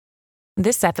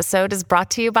This episode is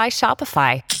brought to you by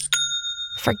Shopify.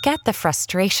 Forget the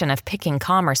frustration of picking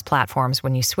commerce platforms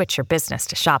when you switch your business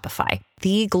to Shopify,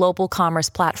 the global commerce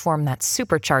platform that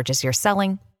supercharges your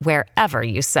selling wherever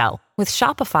you sell. With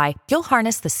Shopify, you'll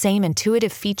harness the same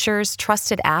intuitive features,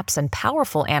 trusted apps, and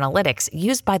powerful analytics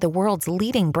used by the world's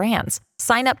leading brands.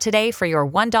 Sign up today for your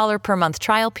 $1 per month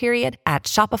trial period at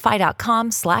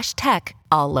shopify.com/tech,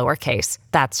 all lowercase.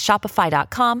 That's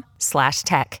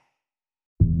shopify.com/tech.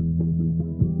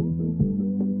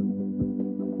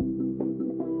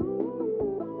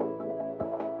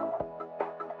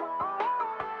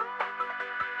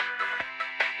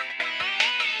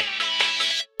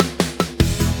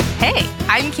 Hey,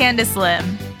 I'm Candace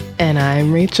Lim. And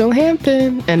I'm Rachel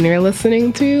Hampton, and you're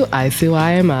listening to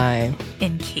ICYMI.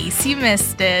 In case you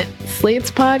missed it, Slate's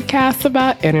podcast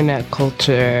about internet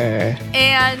culture.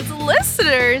 And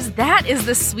listeners, that is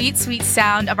the sweet, sweet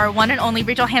sound of our one and only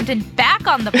Rachel Hampton back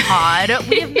on the pod.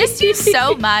 We have missed you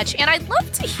so much, and I'd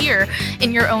love to hear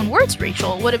in your own words,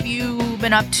 Rachel, what have you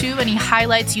been up to? Any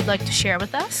highlights you'd like to share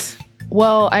with us?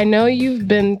 Well, I know you've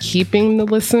been keeping the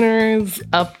listeners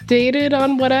updated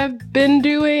on what I've been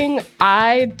doing.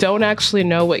 I don't actually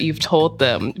know what you've told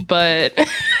them, but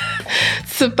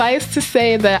suffice to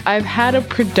say that I've had a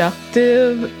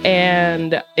productive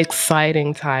and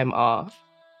exciting time off.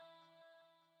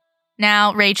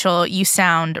 Now, Rachel, you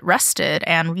sound rested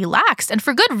and relaxed, and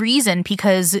for good reason,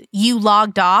 because you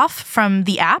logged off from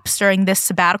the apps during this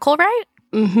sabbatical, right?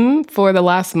 For the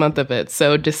last month of it.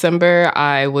 So December,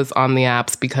 I was on the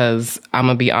apps because, I'm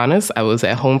going to be honest, I was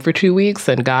at home for 2 weeks,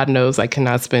 and God knows I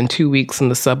cannot spend 2 weeks in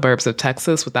the suburbs of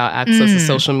Texas without access to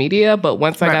social media. But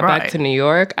once I got back to New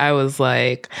York, I was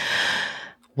like,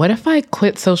 what if I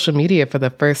quit social media for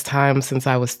the first time since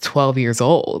I was 12 years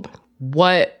old?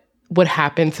 What would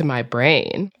happen to my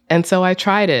brain? And so I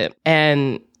tried it.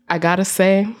 And I got to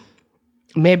say,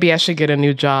 maybe I should get a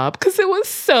new job because it was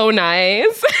so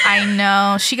nice. I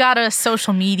know. She got a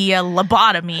social media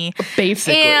lobotomy.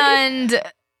 Basically. And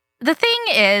the thing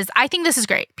is, I think this is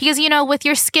great because, you know, with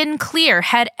your skin clear,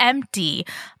 head empty,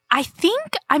 I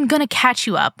think I'm going to catch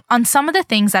you up on some of the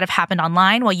things that have happened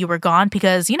online while you were gone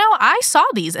because, you know, I saw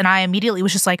these and I immediately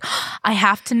was just like, I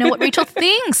have to know what Rachel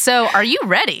thinks. So are you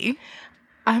ready?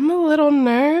 I'm a little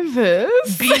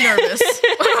nervous. Be nervous.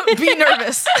 Be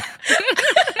nervous.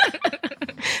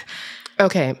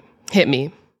 Okay, hit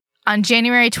me. On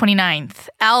January 29th,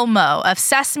 Elmo of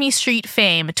Sesame Street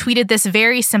fame tweeted this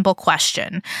very simple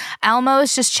question. Elmo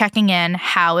is just checking in.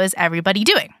 How is everybody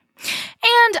doing?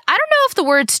 And I don't know if the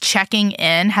words checking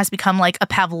in has become like a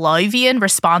Pavlovian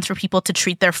response for people to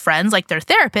treat their friends like their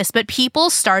therapist, but people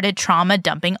started trauma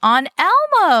dumping on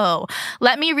Elmo.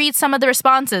 Let me read some of the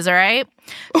responses, all right?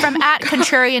 From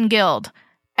 @Contrarian Guild.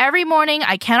 Every morning,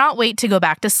 I cannot wait to go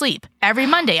back to sleep. Every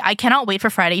Monday, I cannot wait for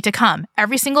Friday to come.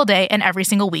 Every single day and every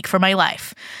single week for my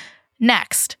life.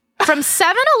 Next, from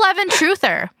 7-Eleven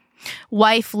Truther.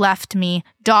 Wife left me.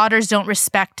 Daughters don't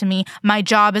respect me. My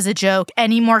job is a joke.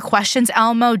 Any more questions,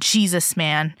 Elmo? Jesus,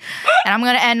 man. And I'm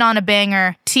going to end on a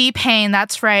banger. T-Pain,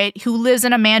 that's right, who lives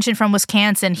in a mansion from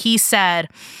Wisconsin. He said,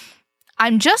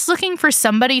 I'm just looking for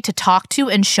somebody to talk to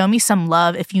and show me some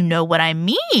love if you know what I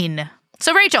mean.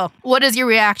 So, Rachel, what is your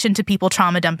reaction to people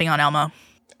trauma dumping on Elmo?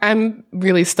 I'm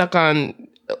really stuck on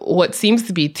what seems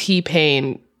to be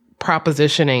T-Pain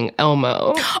propositioning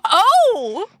Elmo.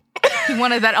 Oh! He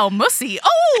wanted that Elmussy.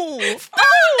 Oh!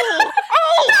 Oh!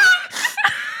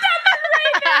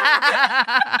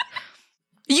 Oh!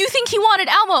 You think he wanted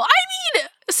Elmo? I mean,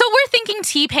 so we're thinking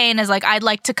T-Pain is like, I'd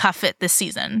like to cuff it this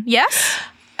season. Yes?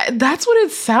 That's what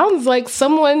it sounds like.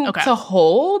 Someone to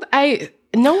hold?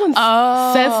 No one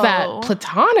says that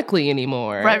platonically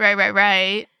anymore.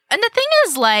 Right. And the thing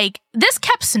is, like, this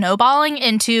kept snowballing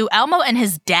into Elmo and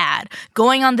his dad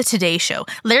going on the Today Show.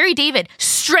 Larry David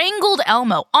strangled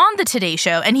Elmo on the Today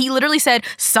Show, and he literally said,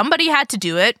 somebody had to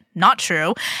do it. Not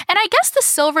true. And I guess the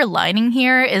silver lining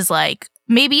here is, like,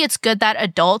 maybe it's good that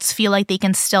adults feel like they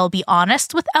can still be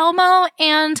honest with Elmo,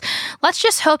 and let's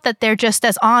just hope that they're just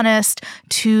as honest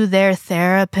to their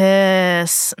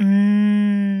therapists.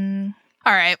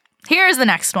 All right, here's the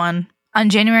next one. On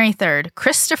January 3rd,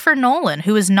 Christopher Nolan,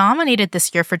 who was nominated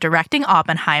this year for directing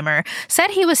Oppenheimer,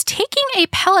 said he was taking a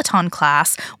Peloton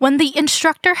class when the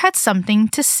instructor had something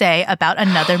to say about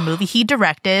another movie he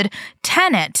directed,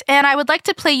 Tenet. And I would like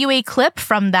to play you a clip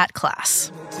from that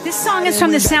class. This song is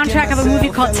from the soundtrack of a movie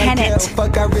called Tenet.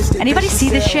 Anybody see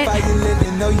this shit?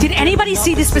 Did anybody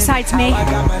see this besides me?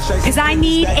 Because I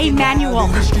need a manual.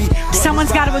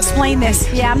 Someone's got to explain this.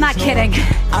 Yeah, I'm not kidding.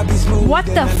 What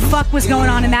the fuck was going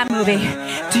on in that movie?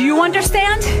 Do you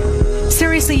understand?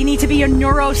 Seriously, you need to be a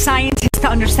neuroscientist to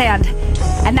understand.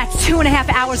 And that's 2.5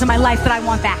 hours of my life that I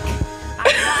want back.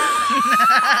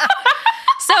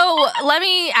 So let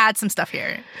me add some stuff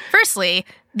here. Firstly,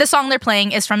 the song they're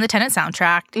playing is from the Tenet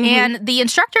soundtrack. And the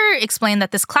instructor explained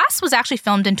that this class was actually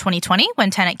filmed in 2020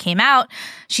 when Tenet came out.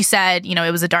 She said, you know,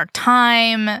 it was a dark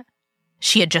time.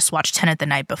 She had just watched Tenet the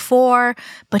night before,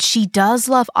 but she does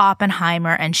love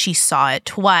Oppenheimer and she saw it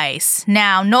twice.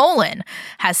 Now, Nolan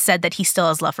has said that he still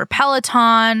has love for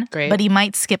Peloton, but he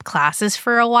might skip classes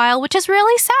for a while, which is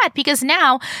really sad because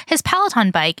now his Peloton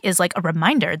bike is like a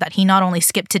reminder that he not only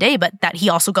skipped today, but that he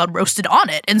also got roasted on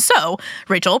it. And so,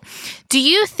 Rachel, do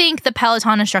you think the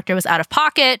Peloton instructor was out of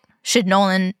pocket? Should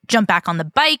Nolan jump back on the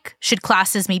bike? Should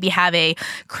classes maybe have a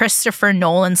Christopher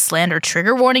Nolan slander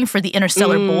trigger warning for the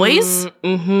Interstellar boys?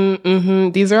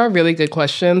 These are all really good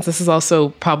questions. This is also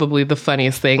probably the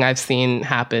funniest thing I've seen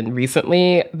happen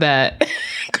recently, that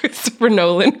Christopher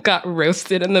Nolan got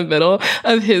roasted in the middle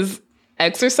of his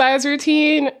exercise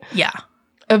routine. Yeah.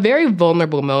 A very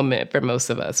vulnerable moment for most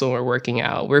of us when we're working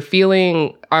out. We're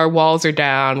feeling our walls are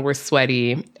down, we're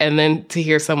sweaty, and then to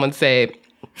hear someone say,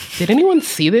 "Did anyone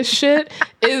see this shit?"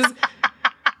 is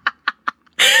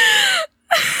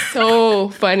so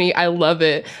funny. I love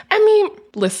it. I mean,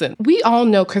 listen, we all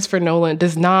know Christopher Nolan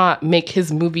does not make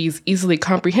his movies easily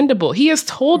comprehensible. He has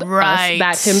told us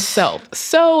that himself.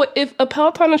 So if a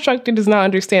Peloton instructor does not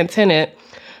understand Tenet,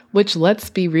 which, let's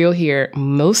be real here,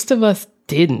 most of us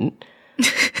didn't,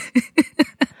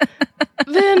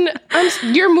 then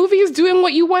your movie is doing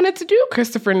what you wanted to do,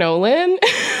 Christopher Nolan.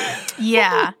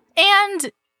 Yeah. And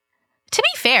to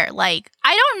be fair, like,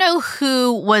 I don't know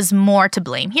who was more to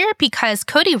blame here because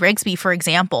Cody Rigsby, for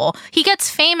example, he gets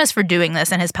famous for doing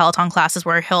this in his Peloton classes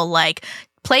where he'll, like,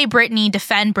 play Britney,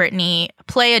 defend Britney,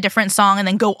 play a different song, and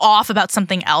then go off about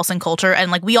something else in culture.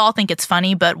 And, like, we all think it's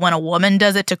funny, but when a woman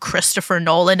does it to Christopher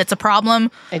Nolan, it's a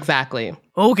problem. Exactly.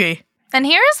 Okay. And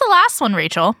here's the last one,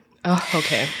 Rachel. Oh,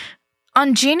 okay.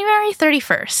 On January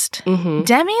 31st,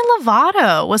 Demi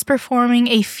Lovato was performing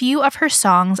a few of her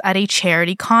songs at a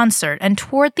charity concert, and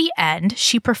toward the end,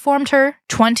 she performed her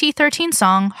 2013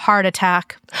 song, Heart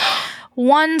Attack.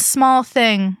 One small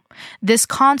thing, this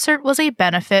concert was a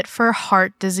benefit for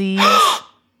heart disease.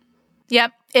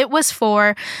 Yep. It was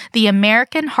for the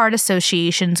American Heart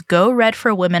Association's Go Red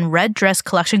for Women Red Dress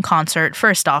Collection concert.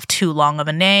 First off, too long of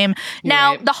a name.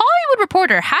 Now, the Hollywood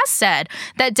Reporter has said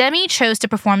that Demi chose to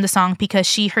perform the song because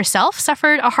she herself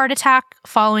suffered a heart attack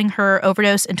following her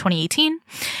overdose in 2018.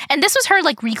 And this was her,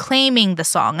 like, reclaiming the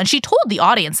song. And she told the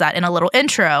audience that in a little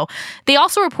intro. They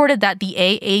also reported that the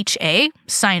AHA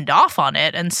signed off on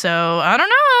it. And so, I don't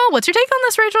know. What's your take on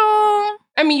this, Rachel?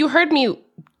 I mean, you heard me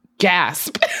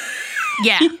gasp.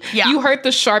 Yeah. You heard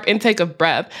the sharp intake of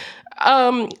breath.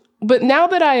 But now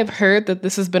that I have heard that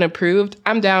this has been approved,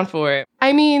 I'm down for it.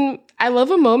 I mean, I love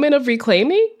a moment of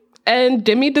reclaiming, and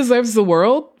Demi deserves the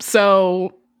world,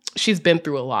 so she's been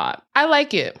through a lot. I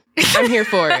like it. I'm here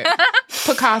for it.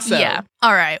 Picasso. Yeah.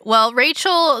 All right. Well,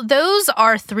 Rachel, those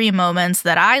are 3 moments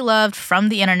that I loved from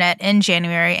the internet in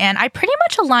January, and I pretty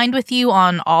much aligned with you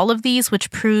on all of these, which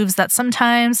proves that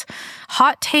sometimes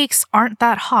hot takes aren't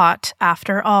that hot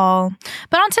after all.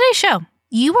 But on today's show,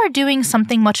 you are doing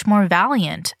something much more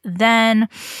valiant than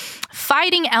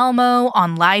fighting Elmo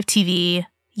on live TV.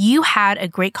 You had a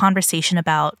great conversation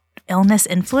about illness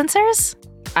influencers.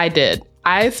 I did.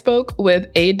 I spoke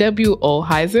with A.W.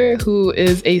 Olheiser, who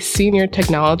is a senior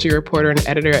technology reporter and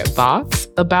editor at Vox,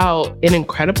 about an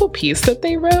incredible piece that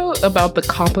they wrote about the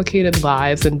complicated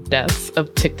lives and deaths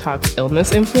of TikTok's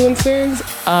illness influencers.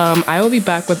 I will be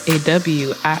back with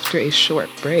A.W. after a short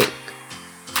break.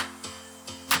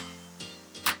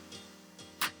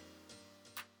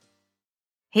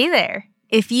 Hey there.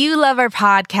 If you love our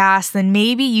podcast, then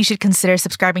maybe you should consider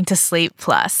subscribing to Slate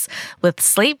Plus. With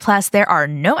Slate Plus, there are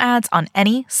no ads on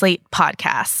any Slate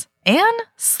podcasts. And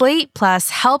Slate Plus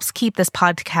helps keep this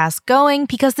podcast going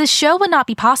because this show would not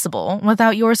be possible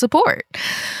without your support.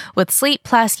 With Slate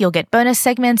Plus, you'll get bonus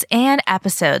segments and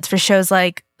episodes for shows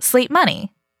like Slate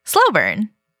Money, Slow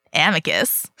Burn,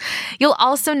 Amicus. You'll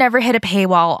also never hit a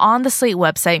paywall on the Slate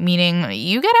website, meaning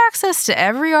you get access to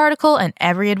every article and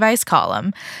every advice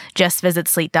column. Just visit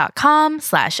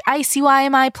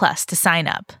slate.com/ICYMI plus to sign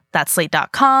up. That's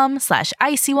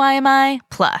slate.com/ICYMI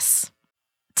plus.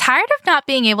 Tired of not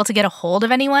being able to get a hold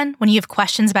of anyone when you have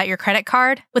questions about your credit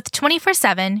card? With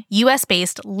 24/7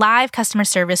 US-based live customer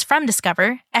service from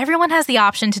Discover, everyone has the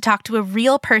option to talk to a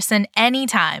real person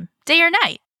anytime, day or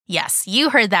night. Yes,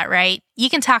 you heard that right. You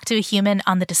can talk to a human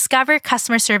on the Discover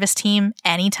customer service team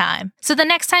anytime. So the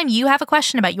next time you have a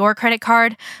question about your credit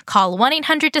card, call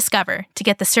 1-800-DISCOVER to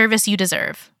get the service you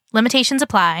deserve. Limitations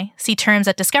apply. See terms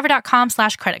at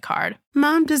discover.com/creditcard.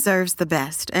 Mom deserves the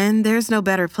best, and there's no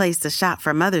better place to shop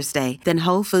for Mother's Day than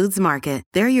Whole Foods Market.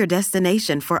 They're your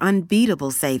destination for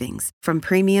unbeatable savings, from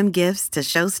premium gifts to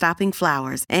show-stopping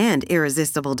flowers and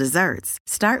irresistible desserts.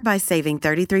 Start by saving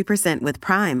 33% with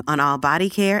Prime on all body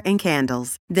care and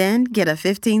candles. Then get a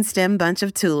 15-stem bunch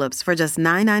of tulips for just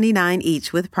 $9.99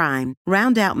 each with Prime.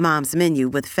 Round out Mom's menu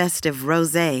with festive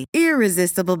rosé,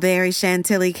 irresistible berry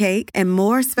chantilly cake, and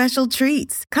more special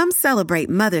treats. Come celebrate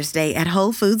Mother's Day at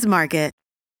Whole Foods Market.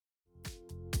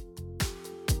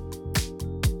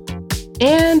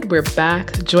 And we're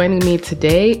back. Joining me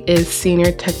today is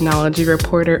senior technology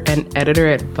reporter and editor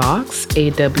at Vox,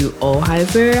 A.W.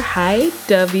 Ohlheiser. Hi,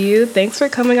 W. Thanks for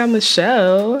coming on the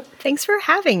show. Thanks for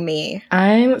having me.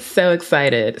 I'm so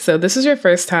excited. So this is your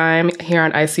first time here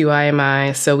on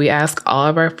ICYMI. So we ask all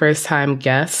of our first-time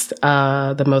guests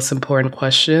the most important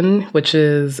question, which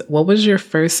is, what was your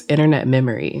first internet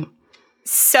memory?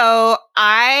 So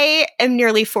I am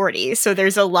nearly 40, so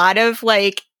there's a lot of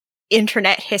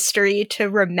internet history to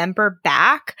remember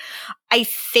back. I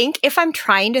think if I'm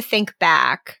trying to think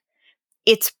back,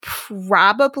 it's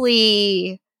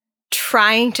probably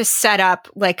trying to set up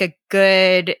a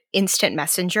good instant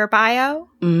messenger bio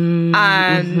in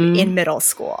middle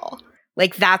school.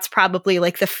 That's probably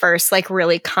the first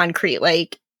really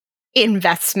concrete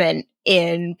investment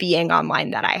in being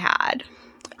online that I had.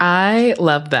 I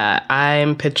love that.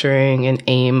 I'm picturing an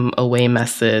AIM away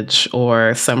message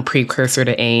or some precursor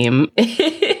to AIM.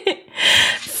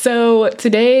 So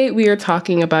today we are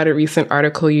talking about a recent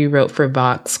article you wrote for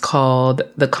Vox called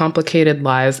The Complicated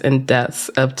Lives and Deaths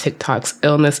of TikTok's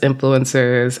Illness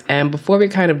Influencers. And before we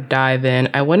kind of dive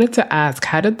in, I wanted to ask,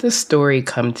 how did this story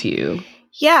come to you?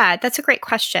 Yeah, that's a great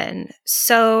question.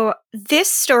 So this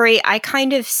story I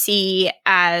kind of see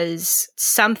as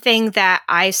something that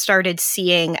I started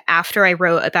seeing after I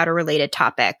wrote about a related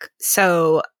topic.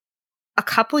 So a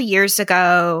couple years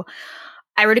ago,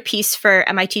 I wrote a piece for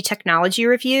MIT Technology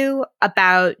Review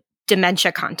about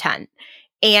dementia content.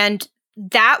 And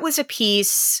that was a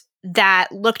piece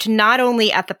that looked not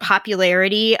only at the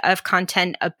popularity of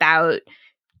content about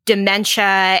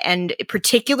dementia and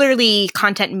particularly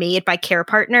content made by care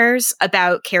partners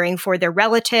about caring for their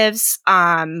relatives,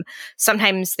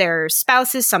 sometimes their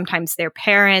spouses, sometimes their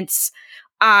parents,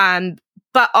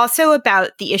 but also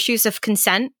about the issues of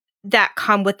consent that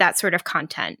come with that sort of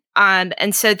content.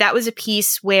 And so that was a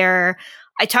piece where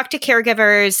I talked to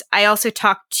caregivers. I also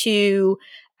talked to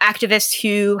activists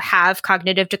who have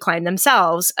cognitive decline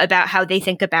themselves about how they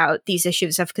think about these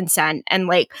issues of consent and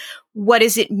what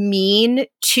does it mean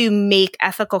to make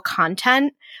ethical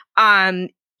content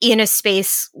in a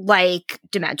space like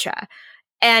dementia.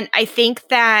 And I think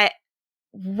that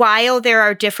while there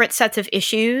are different sets of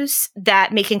issues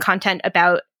that making content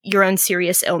about your own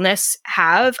serious illness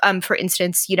have, for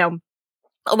instance,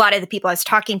 a lot of the people I was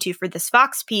talking to for this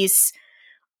Vox piece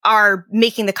are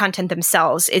making the content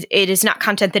themselves. It is not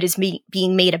content that is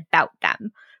being made about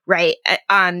them, right?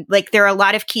 There are a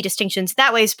lot of key distinctions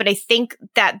that ways, but I think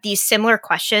that these similar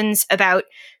questions about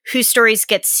whose stories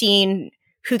get seen,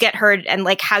 who get heard, and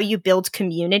how you build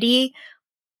community,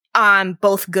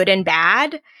 both good and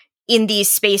bad, in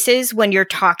these spaces when you're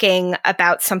talking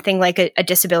about something like a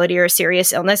disability or a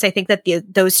serious illness, I think that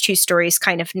those two stories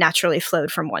kind of naturally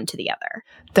flowed from one to the other.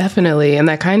 Definitely. And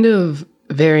that kind of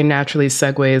very naturally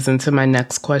segues into my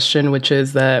next question, which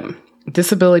is that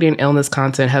disability and illness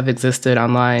content have existed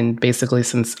online basically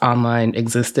since online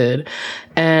existed.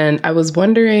 And I was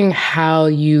wondering how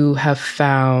you have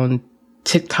found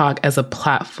TikTok as a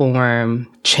platform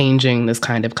changing this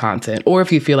kind of content, or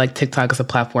if you feel like TikTok as a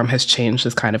platform has changed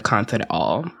this kind of content at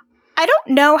all. I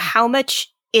don't know how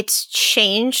much it's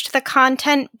changed the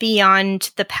content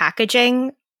beyond the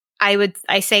packaging. I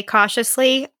say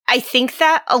cautiously. I think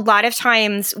that a lot of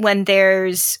times when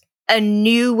there's a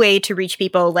new way to reach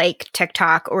people like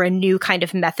TikTok or a new kind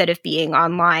of method of being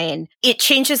online, it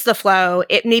changes the flow.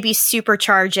 It maybe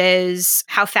supercharges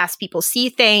how fast people see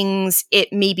things. It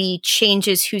maybe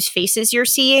changes whose faces you're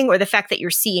seeing or the fact that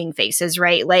you're seeing faces,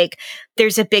 right?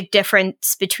 There's a big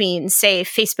difference between, say,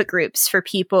 Facebook groups for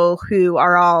people who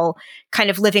are all kind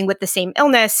of living with the same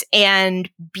illness and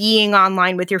being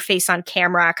online with your face on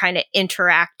camera, kind of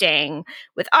interacting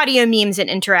with audio memes and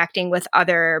interacting with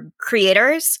other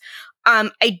creators.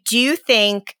 I do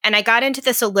think, and I got into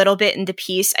this a little bit in the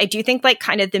piece, I do think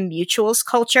kind of the mutuals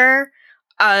culture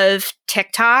of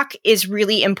TikTok is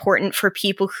really important for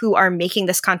people who are making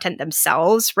this content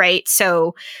themselves, right?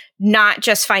 So not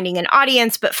just finding an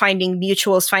audience, but finding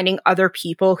mutuals, finding other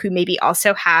people who maybe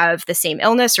also have the same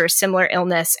illness or a similar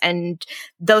illness. And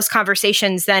those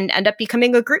conversations then end up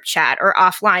becoming a group chat or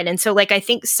offline. And so like, I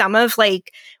think some of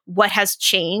like what has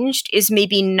changed is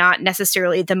maybe not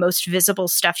necessarily the most visible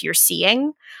stuff you're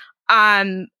seeing.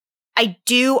 I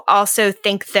do also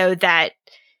think though that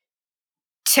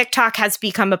TikTok has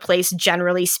become a place,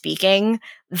 generally speaking,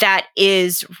 that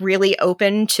is really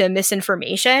open to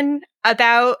misinformation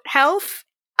about health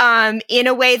in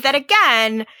a way that,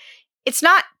 again, it's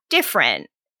not different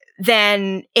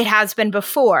than it has been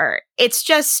before. It's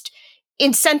just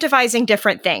incentivizing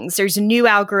different things. There's new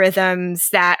algorithms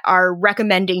that are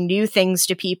recommending new things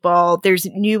to people. There's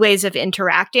new ways of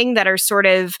interacting that are sort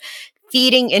of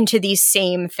feeding into these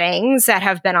same things that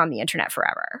have been on the internet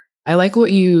forever. I like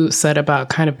what you said about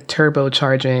kind of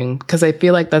turbocharging, because I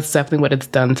feel like that's definitely what it's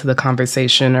done to the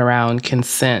conversation around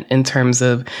consent in terms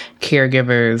of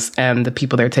caregivers and the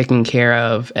people they're taking care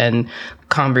of, and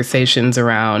conversations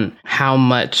around how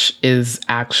much is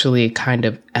actually kind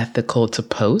of ethical to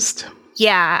post.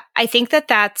 Yeah, I think that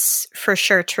that's for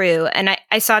sure true. And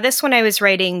I saw this when I was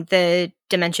writing the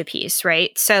dementia piece,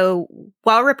 right? So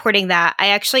while reporting that, I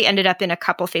actually ended up in a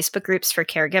couple Facebook groups for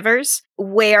caregivers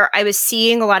where I was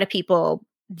seeing a lot of people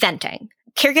venting.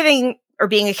 Caregiving or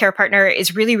being a care partner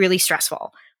is really, really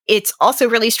stressful. It's also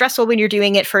really stressful when you're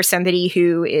doing it for somebody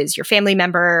who is your family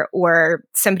member or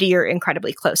somebody you're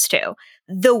incredibly close to.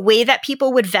 The way that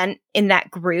people would vent in that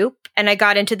group, and I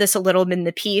got into this a little in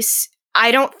the piece,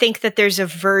 I don't think that there's a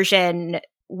version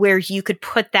where you could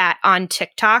put that on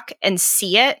TikTok and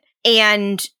see it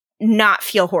and not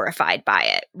feel horrified by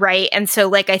it, right? And so,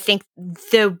 like, I think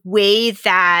the way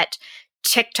that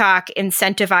TikTok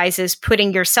incentivizes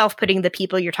putting the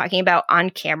people you're talking about on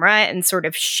camera and sort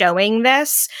of showing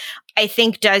this, I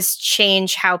think does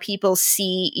change how people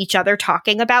see each other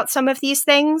talking about some of these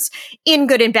things in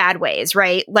good and bad ways,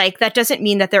 right? Like, that doesn't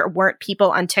mean that there weren't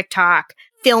people on TikTok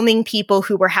filming people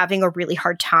who were having a really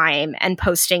hard time and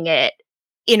posting it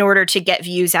in order to get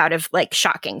views out of like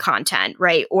shocking content,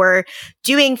 right? Or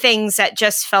doing things that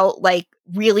just felt like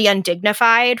really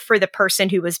undignified for the person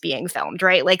who was being filmed,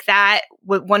 right? Like that,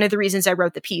 one of the reasons I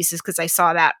wrote the piece is because I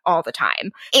saw that all the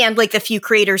time. And like the few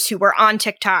creators who were on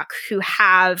TikTok who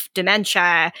have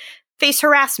dementia face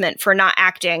harassment for not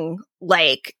acting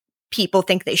like people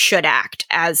think they should act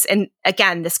as, and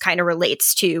again, this kind of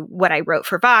relates to what I wrote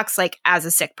for Vox, like as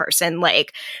a sick person,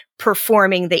 like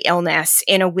performing the illness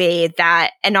in a way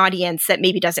that an audience that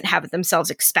maybe doesn't have it themselves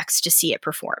expects to see it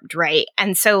performed, right?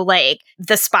 And so like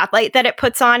the spotlight that it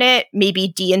puts on it maybe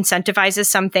de-incentivizes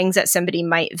some things that somebody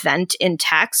might vent in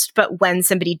text, but when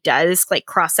somebody does like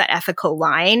cross that ethical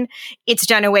line, it's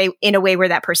done in a way where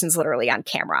that person's literally on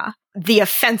camera. The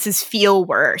offenses feel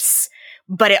worse,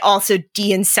 but it also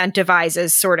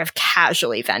de-incentivizes sort of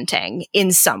casually venting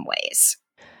in some ways.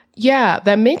 Yeah,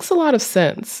 that makes a lot of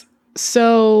sense.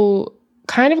 So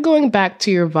kind of going back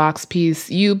to your Vox piece,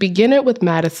 you begin it with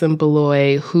Madison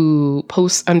Beloy, who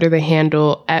posts under the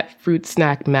handle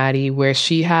 @FruitSnackMaddie, where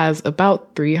she has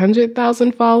about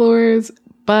 300,000 followers.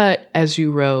 But as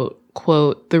you wrote,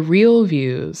 quote, the real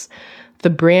views, the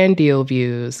brand deal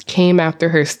views, came after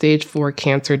her stage 4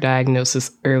 cancer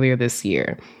diagnosis earlier this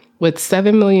year. With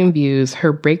 7 million views,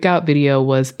 her breakout video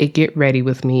was a get ready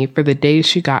with me for the day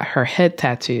she got her head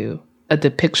tattoo, a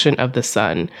depiction of the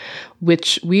sun,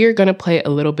 which we are going to play a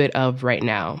little bit of right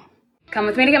now. Come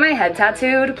with me to get my head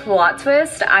tattooed. Plot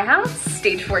twist, I have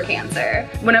stage 4 cancer.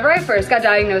 Whenever I first got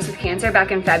diagnosed with cancer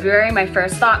back in February, my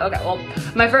first thought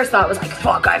was like,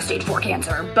 fuck, I have stage 4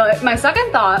 cancer. But my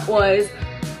second thought was,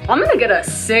 I'm gonna get a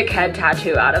sick head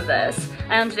tattoo out of this.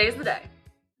 And today's the day.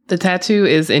 The tattoo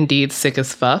is indeed sick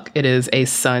as fuck. It is a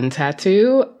sun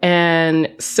tattoo. And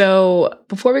so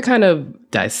before we kind of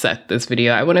dissect this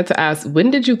video, I wanted to ask,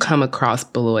 when did you come across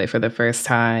Beloy for the first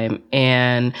time?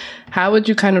 And how would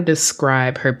you kind of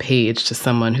describe her page to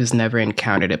someone who's never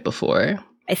encountered it before?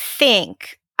 I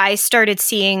think I started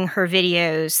seeing her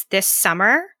videos this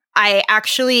summer. I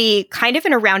actually, kind of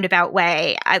in a roundabout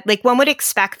way, like one would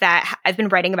expect that I've been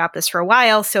writing about this for a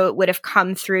while, so it would have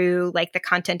come through like the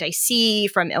content I see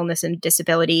from illness and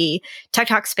disability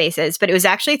TikTok spaces, but it was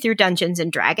actually through Dungeons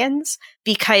and Dragons,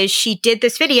 because she did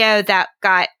this video that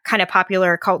got kind of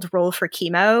popular called Roll for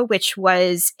Chemo, which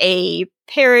was a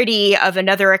parody of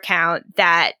another account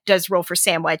that does Roll for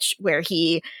Sandwich, where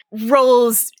he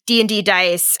rolls D&D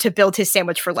dice to build his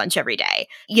sandwich for lunch every day.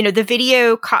 You know, the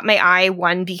video caught my eye,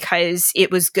 one, because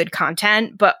it was good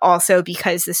content, but also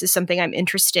because this is something I'm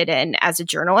interested in as a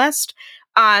journalist.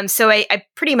 So I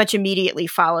pretty much immediately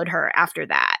followed her after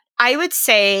that. I would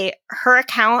say her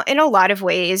account in a lot of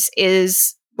ways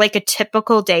is like a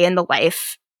typical day in the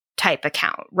life type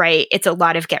account, right? It's a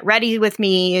lot of get ready with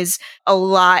me's, a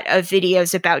lot of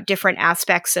videos about different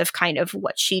aspects of kind of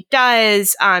what she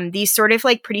does. These sort of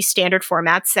like pretty standard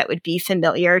formats that would be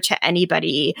familiar to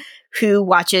anybody who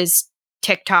watches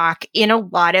TikTok in a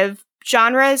lot of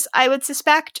genres, I would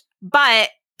suspect. But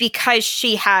because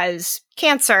she has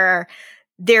cancer,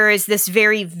 there is this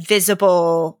very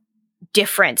visible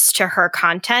difference to her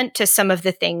content to some of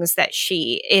the things that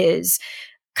she is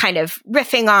kind of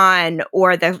riffing on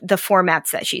or the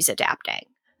formats that she's adapting.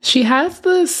 She has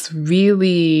this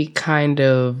really kind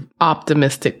of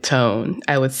optimistic tone,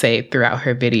 I would say, throughout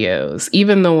her videos.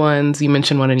 Even the ones, you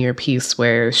mentioned one in your piece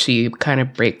where she kind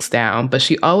of breaks down, but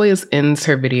she always ends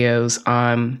her videos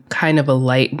on kind of a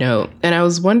light note. And I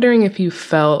was wondering if you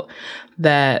felt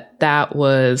that that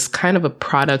was kind of a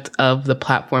product of the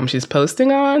platform she's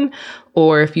posting on,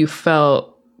 or if you felt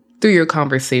through your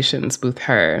conversations with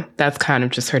her, that's kind of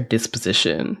just her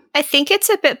disposition. I think it's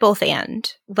a bit both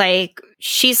and. Like,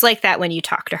 she's like that when you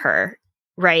talk to her,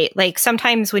 right? Like,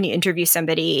 sometimes when you interview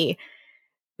somebody,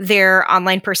 their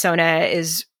online persona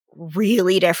is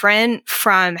really different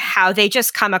from how they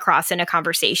just come across in a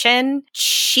conversation.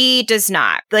 She does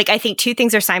not. Like, I think two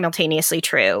things are simultaneously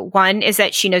true. One is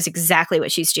that she knows exactly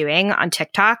what she's doing on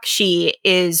TikTok. She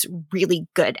is really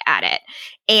good at it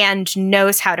and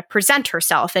knows how to present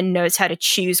herself and knows how to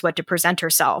choose what to present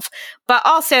herself. But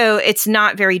also, it's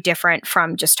not very different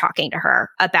from just talking to her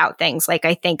about things. Like,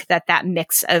 I think that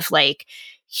mix of like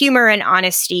humor and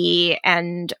honesty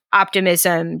and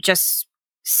optimism just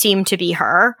seem to be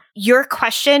her. Your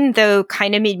question, though,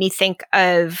 kind of made me think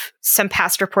of some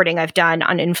past reporting I've done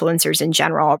on influencers in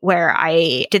general, where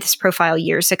I did this profile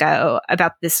years ago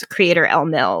about this creator, Elle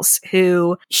Mills,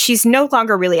 who she's no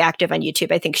longer really active on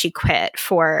YouTube. I think she quit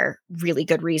for really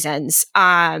good reasons,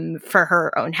 for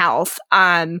her own health.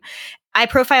 I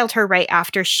profiled her right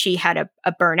after she had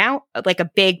a burnout, like a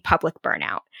big public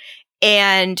burnout.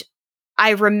 And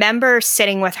I remember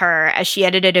sitting with her as she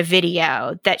edited a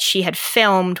video that she had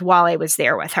filmed while I was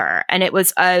there with her. And it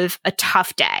was of a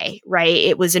tough day, right?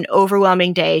 It was an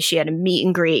overwhelming day. She had a meet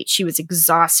and greet. She was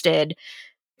exhausted,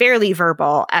 barely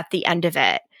verbal at the end of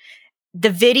it.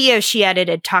 The video she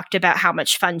edited talked about how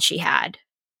much fun she had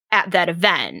at that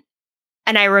event.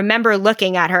 And I remember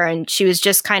looking at her and she was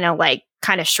just kind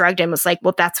of shrugged and was like,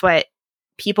 well, that's what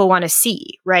people want to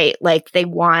see, right? Like they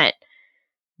want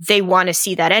to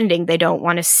see that ending. They don't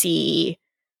want to see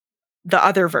the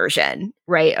other version,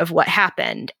 right, of what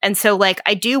happened. And so, like,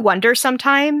 I do wonder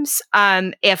sometimes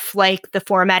if, like, the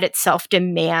format itself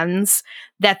demands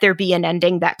that there be an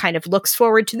ending that kind of looks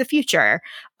forward to the future.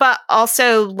 But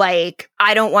also, like,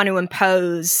 I don't want to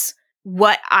impose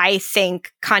what I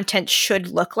think content should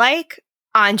look like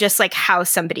on just, like, how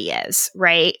somebody is,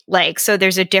 right? Like, so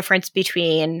there's a difference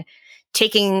between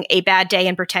taking a bad day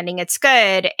and pretending it's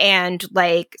good and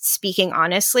like speaking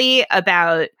honestly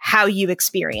about how you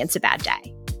experience a bad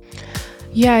day.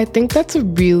 Yeah, I think that's a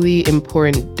really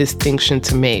important distinction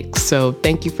to make. So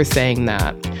thank you for saying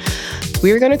that.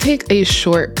 We're going to take a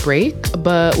short break,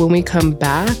 but when we come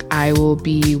back, I will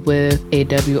be with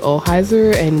A.W.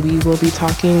 Ohlheiser and we will be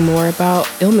talking more about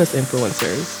illness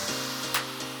influencers.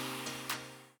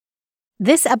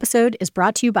 This episode is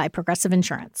brought to you by Progressive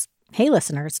Insurance. Hey,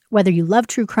 listeners, whether you love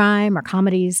true crime or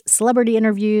comedies, celebrity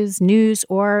interviews, news,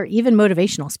 or even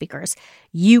motivational speakers,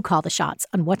 you call the shots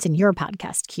on what's in your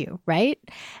podcast queue, right?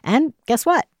 And guess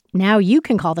what? Now you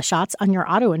can call the shots on your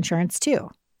auto insurance,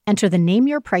 too. Enter the Name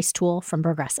Your Price tool from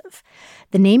Progressive.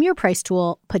 The Name Your Price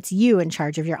tool puts you in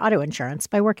charge of your auto insurance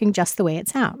by working just the way it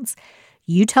sounds.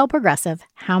 You tell Progressive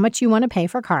how much you want to pay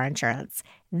for car insurance.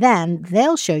 Then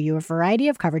they'll show you a variety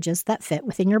of coverages that fit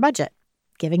within your budget,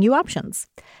 giving you options.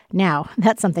 Now,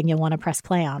 that's something you'll want to press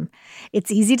play on.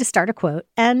 It's easy to start a quote,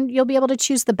 and you'll be able to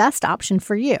choose the best option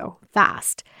for you,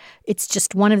 fast. It's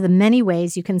just one of the many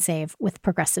ways you can save with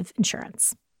Progressive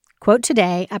Insurance. Quote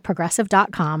today at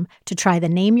Progressive.com to try the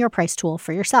Name Your Price tool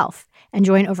for yourself and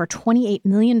join over 28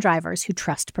 million drivers who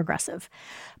trust Progressive.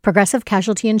 Progressive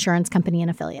Casualty Insurance Company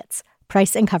and Affiliates.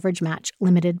 Price and coverage match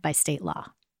limited by state law.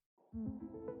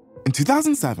 In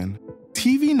 2007,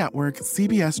 TV network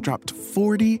CBS dropped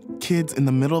 40 kids in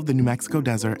the middle of the New Mexico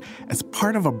desert as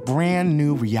part of a brand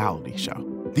new reality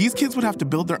show. These kids would have to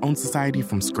build their own society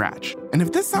from scratch. And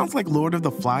if this sounds like Lord of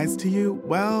the Flies to you,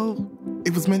 well,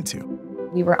 it was meant to.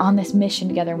 We were on this mission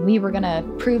together, and we were going to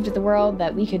prove to the world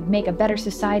that we could make a better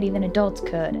society than adults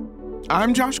could.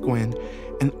 I'm Josh Gwynn,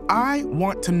 and I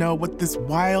want to know what this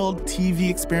wild TV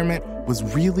experiment was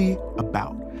really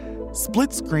about.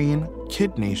 Split Screen,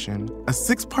 Kid Nation, a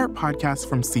 6-part podcast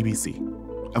from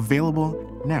CBC.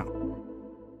 Available now.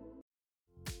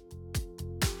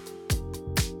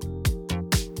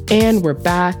 And we're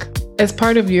back. As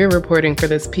part of your reporting for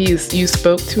this piece, you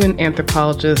spoke to an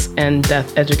anthropologist and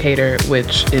death educator,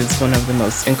 which is one of the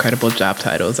most incredible job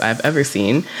titles I've ever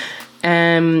seen.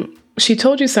 And she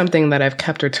told you something that I've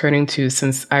kept returning to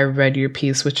since I read your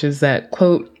piece, which is that,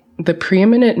 quote, the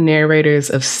preeminent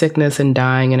narrators of sickness and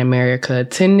dying in America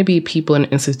tend to be people in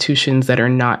institutions that are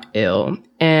not ill.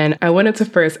 And I wanted to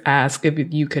first ask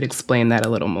if you could explain that a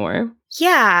little more.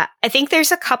 Yeah, I think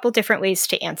there's a couple different ways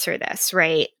to answer this,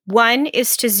 right? One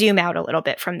is to zoom out a little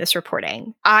bit from this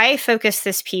reporting. I focus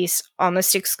this piece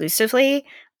almost exclusively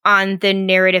on the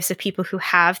narratives of people who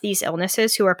have these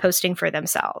illnesses who are posting for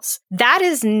themselves. That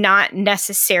is not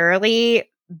necessarily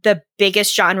the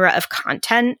biggest genre of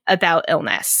content about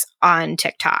illness on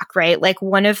TikTok, right? Like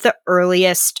one of the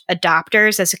earliest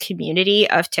adopters as a community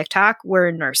of TikTok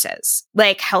were nurses.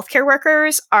 Like healthcare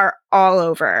workers are all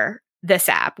over this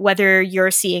app, whether you're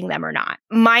seeing them or not.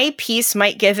 My piece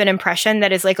might give an impression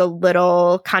that is like a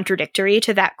little contradictory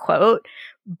to that quote,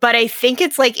 but I think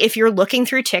it's like if you're looking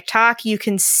through TikTok, you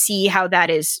can see how that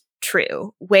is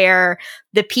true, where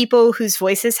the people whose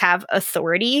voices have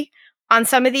authority on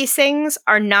some of these things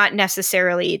are not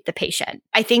necessarily the patient.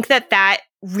 I think that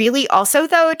really also,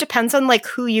 though, depends on like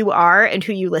who you are and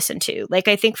who you listen to. Like,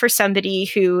 I think for somebody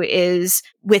who is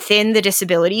within the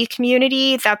disability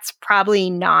community, that's probably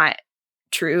not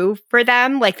true for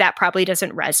them. Like that probably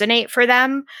doesn't resonate for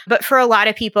them. But for a lot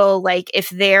of people, like if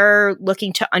they're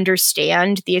looking to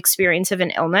understand the experience of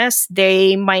an illness,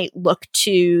 they might look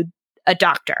to a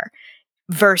doctor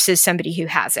versus somebody who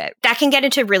has it. That can get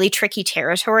into really tricky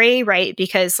territory, right?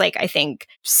 Because like I think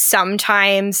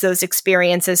sometimes those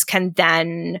experiences can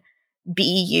then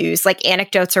be used, like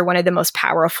anecdotes are one of the most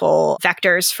powerful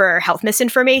vectors for health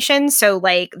misinformation. So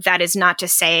like that is not to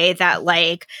say that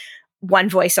like one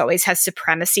voice always has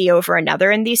supremacy over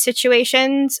another in these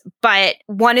situations. But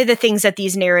one of the things that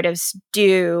these narratives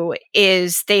do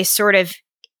is they sort of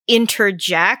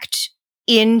interject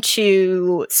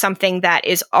into something that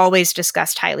is always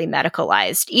discussed highly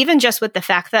medicalized, even just with the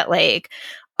fact that like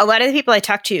a lot of the people I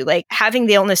talk to, like having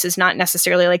the illness is not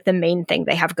necessarily like the main thing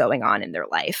they have going on in their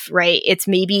life, right? It's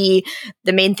maybe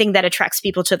the main thing that attracts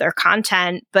people to their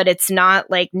content, but it's not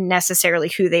like necessarily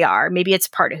who they are. Maybe it's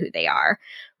part of who they are,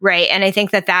 right? And I think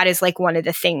that is like one of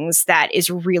the things that is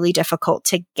really difficult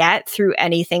to get through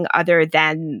anything other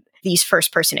than these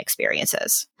first-person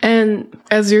experiences. And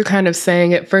as you're kind of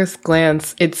saying, at first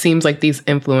glance, it seems like these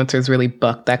influencers really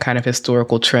buck that kind of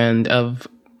historical trend of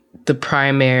the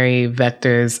primary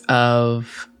vectors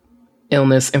of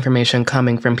illness information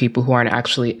coming from people who aren't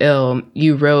actually ill.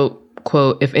 You wrote,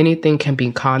 quote, if anything can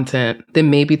be content,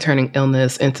 then maybe turning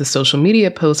illness into social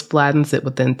media posts flattens it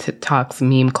within TikTok's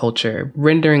meme culture,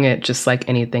 rendering it just like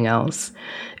anything else.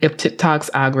 If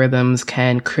TikTok's algorithms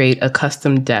can create a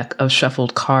custom deck of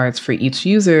shuffled cards for each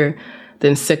user,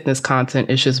 then sickness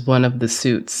content is just one of the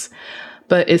suits.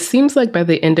 But it seems like by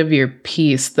the end of your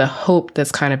piece, the hope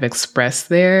that's kind of expressed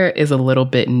there is a little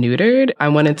bit neutered. I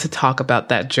wanted to talk about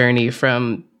that journey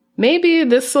from maybe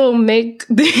this will make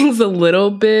things a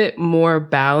little bit more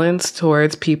balanced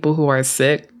towards people who are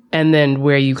sick, and then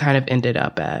where you kind of ended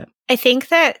up at. I think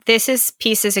that this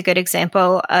piece is a good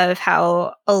example of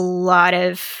how a lot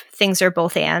of things are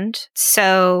both and.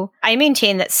 So I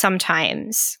maintain that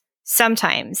sometimes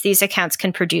these accounts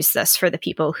can produce this for the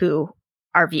people who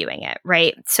are viewing it,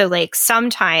 right? So like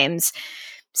sometimes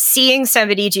seeing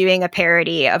somebody doing a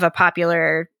parody of a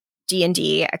popular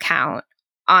D&D account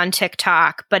on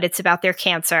TikTok, but it's about their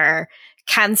cancer,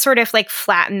 can sort of like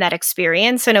flatten that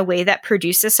experience in a way that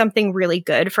produces something really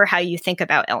good for how you think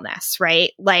about illness,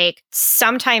 right? Like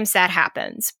sometimes that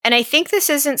happens. And I think this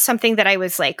isn't something that I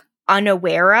was like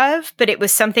unaware of, but it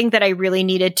was something that I really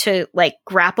needed to like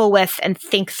grapple with and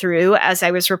think through as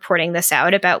I was reporting this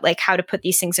out about like how to put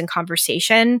these things in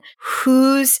conversation.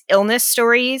 Whose illness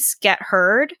stories get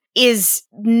heard is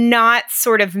not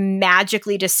sort of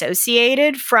magically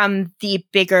dissociated from the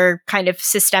bigger kind of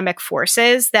systemic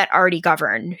forces that already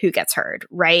govern who gets heard,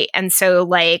 right? And so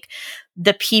like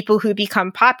the people who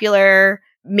become popular,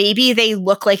 maybe they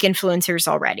look like influencers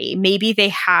already. Maybe they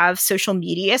have social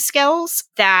media skills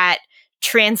that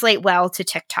translate well to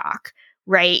TikTok,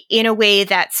 right? In a way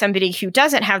that somebody who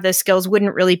doesn't have those skills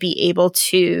wouldn't really be able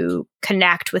to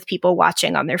connect with people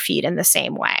watching on their feed in the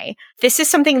same way. This is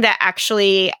something that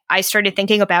actually I started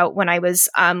thinking about when I was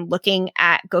looking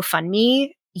at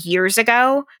GoFundMe years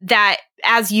ago that,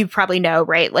 as you probably know,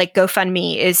 right, like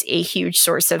GoFundMe is a huge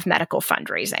source of medical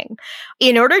fundraising.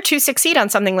 In order to succeed on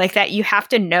something like that, you have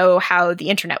to know how the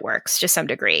internet works to some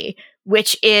degree,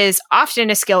 which is often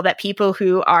a skill that people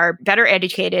who are better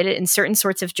educated in certain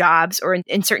sorts of jobs or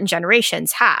in certain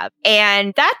generations have.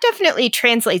 And that definitely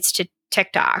translates to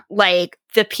TikTok. Like,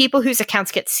 the people whose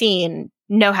accounts get seen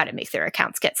know how to make their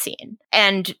accounts get seen.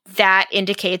 And that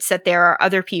indicates that there are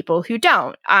other people who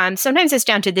don't. Sometimes it's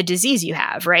down to the disease you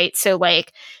have, right? So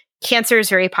like cancer is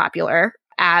very popular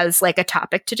as like a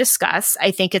topic to discuss.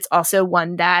 I think it's also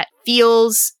one that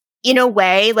feels in a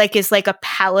way like is like a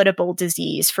palatable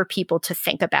disease for people to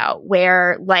think about,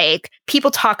 where like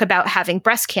people talk about having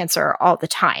breast cancer all the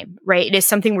time, right? It is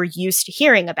something we're used to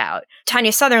hearing about.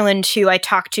 Tanya Sutherland, who I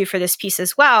talked to for this piece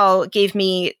as well, gave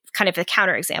me kind of a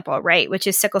counterexample, right? Which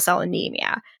is sickle cell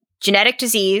anemia. Genetic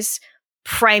disease,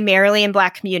 primarily in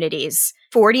Black communities.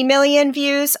 40 million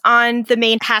views on the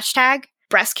main hashtag.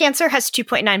 Breast cancer has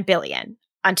 2.9 billion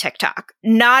on TikTok.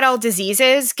 Not all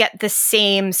diseases get the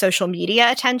same social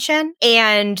media attention.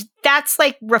 And that's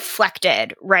like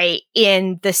reflected, right,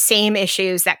 in the same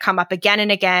issues that come up again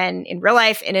and again in real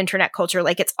life, in internet culture.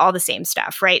 Like, it's all the same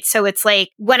stuff, right? So it's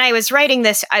like, when I was writing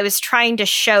this, I was trying to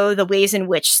show the ways in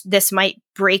which this might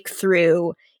break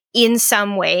through in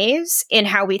some ways in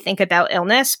how we think about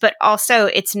illness, but also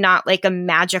it's not like a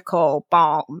magical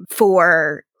balm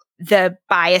for the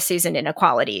biases and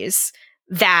inequalities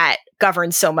that govern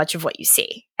so much of what you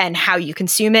see and how you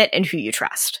consume it and who you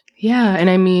trust. Yeah. And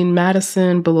I mean,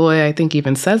 Madison Beloy, I think,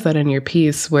 even says that in your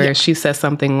piece, where she says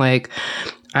something like,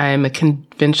 I'm a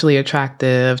conventionally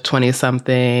attractive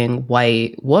 20-something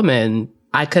white woman.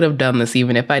 I could have done this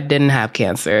even if I didn't have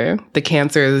cancer. The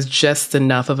cancer is just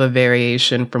enough of a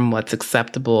variation from what's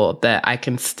acceptable that I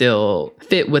can still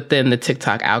fit within the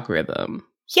TikTok algorithm.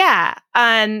 Yeah.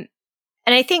 And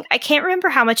I think, I can't remember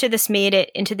how much of this made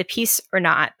it into the piece or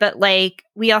not, but like,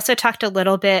 we also talked a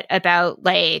little bit about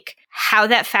like how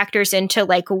that factors into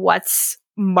like what's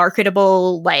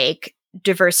marketable, like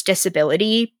diverse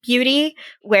disability beauty,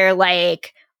 where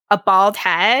like a bald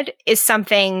head is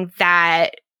something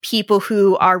that people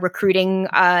who are recruiting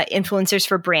influencers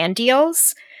for brand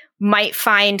deals might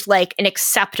find like an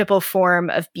acceptable form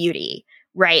of beauty,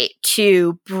 right,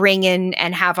 to bring in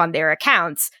and have on their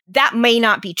accounts. That may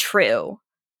not be true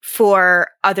for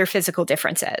other physical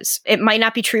differences. It might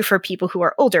not be true for people who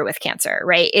are older with cancer,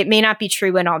 right? It may not be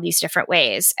true in all these different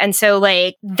ways. And so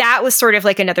like, that was sort of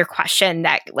like another question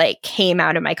that like came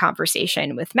out of my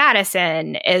conversation with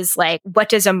Madison, is like, what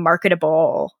does a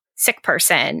marketable sick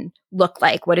person look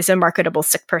like? What does a marketable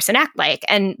sick person act like?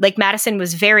 And like, Madison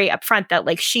was very upfront that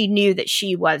like, she knew that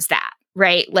she was that,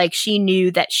 right? Like, she knew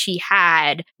that she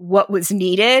had what was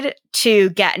needed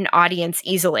to get an audience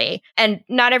easily. And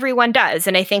not everyone does.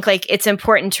 And I think like, it's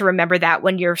important to remember that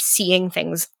when you're seeing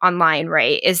things online,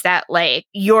 right? Is that like,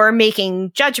 you're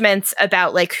making judgments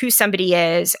about like who somebody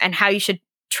is and how you should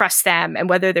trust them and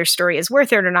whether their story is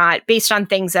worth it or not, based on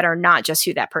things that are not just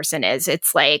who that person is.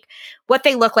 It's like what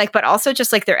they look like, but also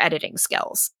just like their editing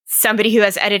skills. Somebody who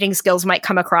has editing skills might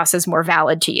come across as more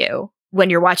valid to you when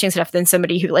you're watching stuff than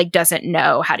somebody who like doesn't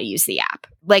know how to use the app.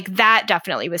 Like, that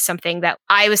definitely was something that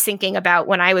I was thinking about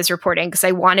when I was reporting, because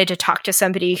I wanted to talk to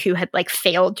somebody who had like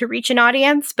failed to reach an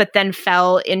audience, but then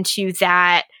fell into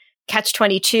that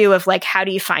catch-22 of like, how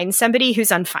do you find somebody who's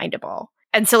unfindable?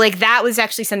 And so like, that was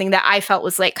actually something that I felt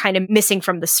was like kind of missing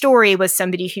from the story, was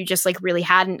somebody who just like really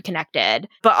hadn't connected.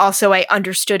 But also I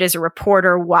understood as a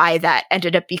reporter why that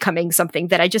ended up becoming something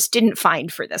that I just didn't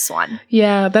find for this one.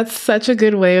 Yeah, that's such a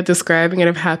good way of describing it,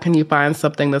 of how can you find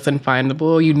something that's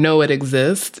unfindable? You know it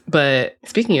exists. But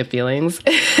speaking of feelings,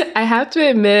 I have to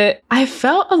admit, I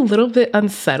felt a little bit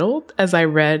unsettled as I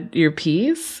read your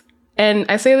piece. And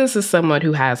I say this as someone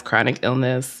who has chronic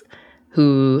illness,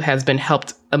 who has been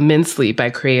helped immensely by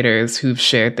creators who've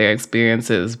shared their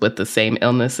experiences with the same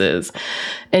illnesses.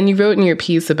 And you wrote in your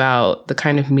piece about the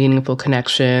kind of meaningful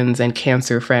connections and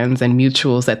cancer friends and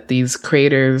mutuals that these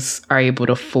creators are able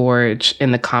to forge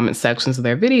in the comment sections of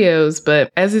their videos. But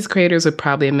as these creators would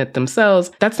probably admit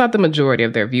themselves, that's not the majority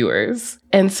of their viewers.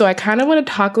 And so I kind of want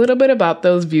to talk a little bit about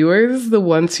those viewers, the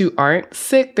ones who aren't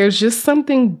sick. There's just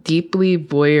something deeply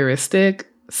voyeuristic,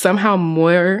 somehow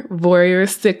more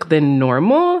voyeuristic than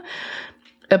normal,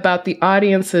 about the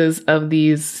audiences of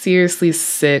these seriously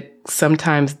sick,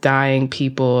 sometimes dying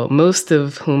people, most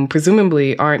of whom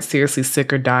presumably aren't seriously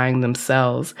sick or dying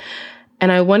themselves. And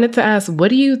I wanted to ask, what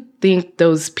do you think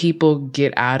those people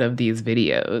get out of these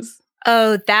videos?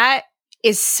 Oh, that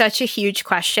is such a huge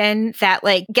question that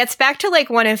like gets back to like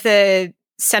one of the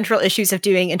central issues of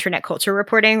doing internet culture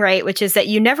reporting, right? Which is that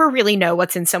you never really know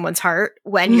what's in someone's heart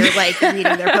when you're like reading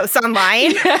their posts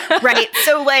online, right?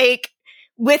 So like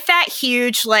with that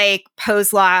huge like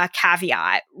Poe's Law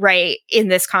caveat, right, in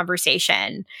this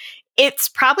conversation, it's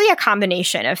probably a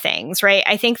combination of things, right?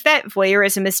 I think that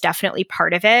voyeurism is definitely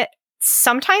part of it.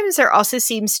 Sometimes there also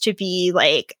seems to be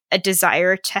like a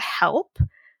desire to help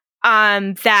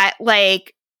that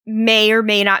like may or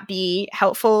may not be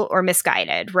helpful or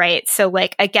misguided, right? So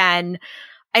like, again,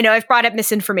 I know I've brought up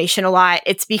misinformation a lot.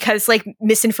 It's because like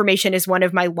misinformation is one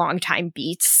of my longtime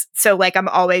beats. So like I'm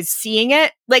always seeing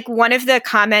it. Like one of the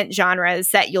comment genres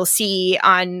that you'll see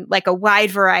on like a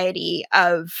wide variety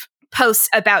of posts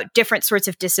about different sorts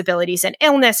of disabilities and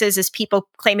illnesses is people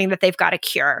claiming that they've got a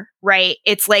cure, right?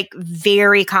 It's like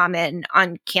very common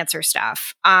on cancer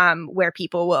stuff, where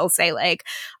people will say like,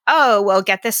 oh, well,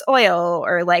 get this oil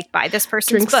or like buy this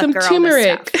person's Drink book some or turmeric.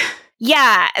 all this stuff.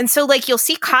 Yeah. And so like you'll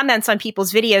see comments on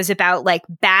people's videos about like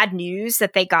bad news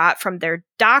that they got from their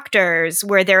doctors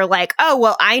where they're like, oh,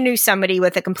 well, I knew somebody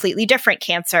with a completely different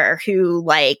cancer who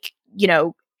like, you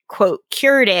know, quote,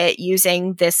 cured it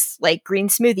using this like green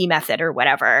smoothie method or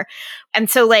whatever. And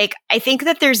so like, I think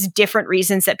that there's different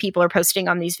reasons that people are posting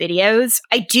on these videos.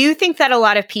 I do think that a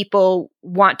lot of people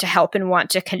want to help and want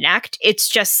to connect. It's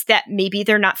just that maybe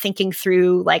they're not thinking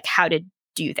through like how to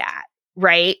do that,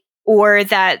 right? Or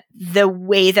that the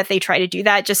way that they try to do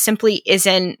that just simply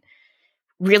isn't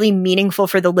really meaningful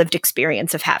for the lived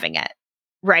experience of having it,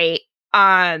 right?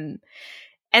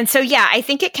 And so, yeah, I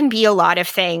think it can be a lot of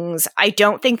things. I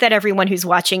don't think that everyone who's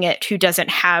watching it who doesn't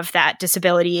have that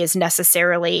disability is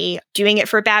necessarily doing it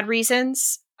for bad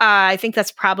reasons. I think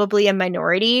that's probably a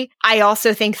minority. I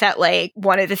also think that like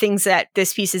one of the things that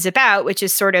this piece is about, which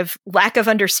is sort of lack of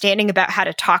understanding about how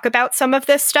to talk about some of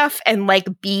this stuff and like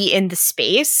be in the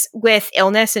space with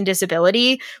illness and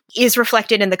disability, is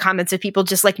reflected in the comments of people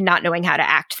just like not knowing how to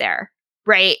act there.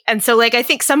 Right. And so like I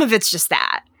think some of it's just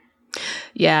that.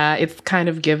 Yeah, it's kind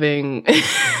of giving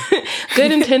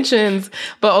good intentions,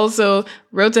 but also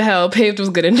road to hell paved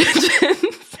with good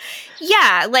intentions.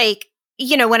 Yeah, like,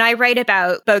 you know, when I write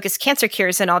about bogus cancer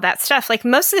cures and all that stuff, like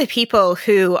most of the people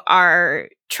who are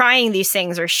trying these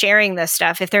things or sharing this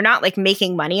stuff, if they're not like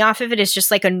making money off of it, it's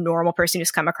just like a normal person who's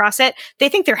come across it. They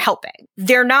think they're helping.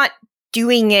 They're not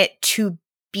doing it to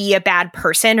be a bad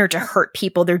person or to hurt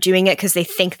people. They're doing it because they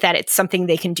think that it's something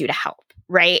they can do to help.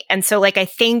 Right. And so like, I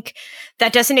think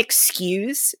that doesn't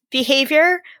excuse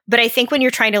behavior, but I think when you're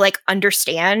trying to like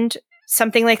understand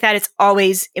something like that, it's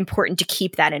always important to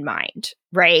keep that in mind.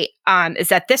 Right. Is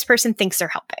that this person thinks they're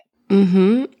helping.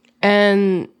 Mm-hmm.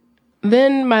 And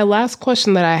then my last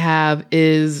question that I have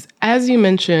is, as you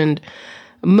mentioned,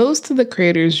 most of the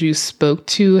creators you spoke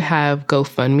to have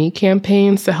GoFundMe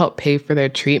campaigns to help pay for their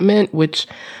treatment, which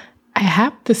I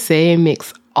have to say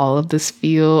makes all of this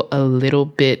feel a little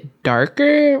bit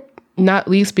darker, not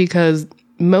least because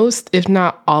most, if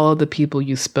not all of the people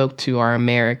you spoke to are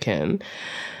American.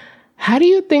 How do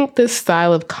you think this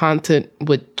style of content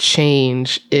would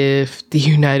change if the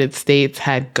United States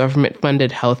had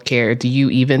government-funded healthcare? Do you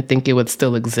even think it would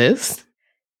still exist?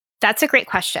 That's a great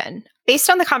question. Based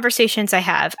on the conversations I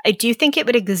have, I do think it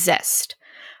would exist.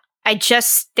 I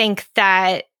just think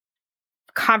that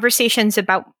conversations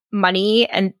about money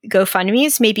and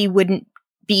GoFundMes maybe wouldn't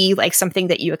be like something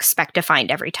that you expect to find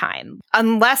every time.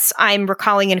 Unless I'm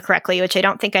recalling incorrectly, which I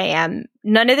don't think I am,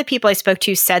 none of the people I spoke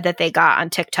to said that they got on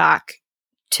TikTok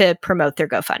to promote their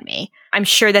GoFundMe. I'm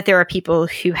sure that there are people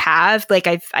who have, like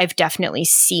I've definitely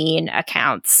seen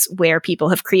accounts where people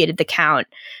have created the account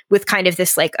with kind of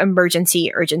this like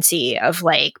emergency urgency of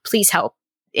like, please help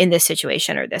in this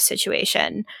situation or this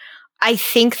situation. I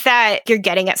think that you're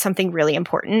getting at something really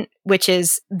important, which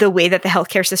is the way that the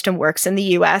healthcare system works in the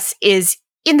US is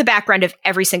in the background of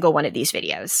every single one of these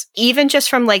videos. Even just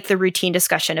from like the routine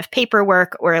discussion of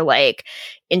paperwork or like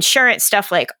insurance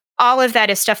stuff, like all of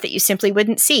that is stuff that you simply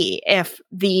wouldn't see if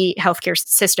the healthcare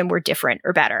system were different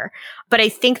or better. But I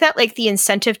think that like the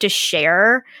incentive to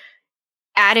share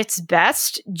at its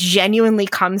best genuinely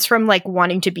comes from like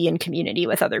wanting to be in community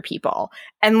with other people.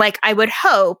 And like I would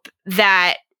hope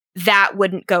that that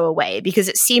wouldn't go away because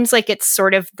it seems like it's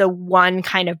sort of the one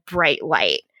kind of bright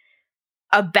light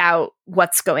about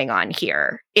what's going on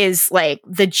here is like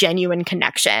the genuine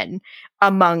connection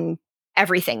among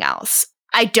everything else.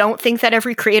 I don't think that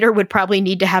every creator would probably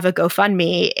need to have a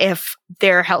GoFundMe if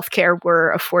their healthcare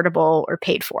were affordable or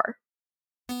paid for.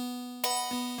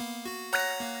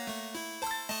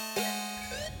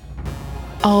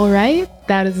 All right,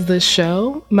 that is the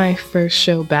show, my first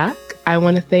show back. I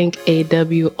want to thank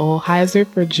A.W. Ohlheiser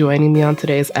for joining me on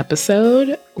today's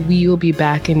episode. We will be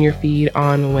back in your feed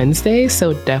on Wednesday,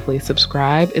 so definitely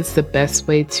subscribe. It's the best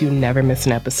way to never miss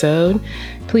an episode.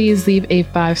 Please leave a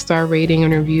 5-star rating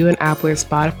and review on Apple or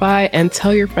Spotify and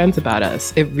tell your friends about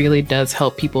us. It really does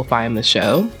help people find the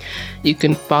show. You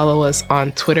can follow us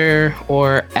on Twitter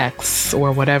or X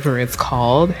or whatever it's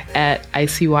called at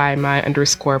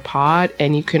ICYMI_pod,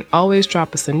 and you can always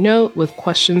drop us a note with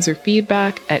questions or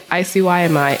feedback at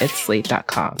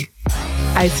ICYMI@slate.com.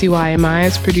 ICYMI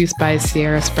is produced by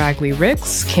Sierra Spragley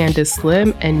Ricks, Candace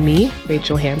Slim, and me,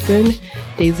 Rachel Hampton.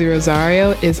 Daisy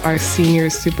Rosario is our senior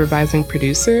supervising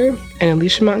producer, and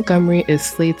Alicia Montgomery is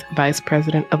Slate's vice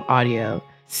president of audio.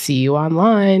 See you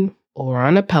online or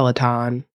on a Peloton.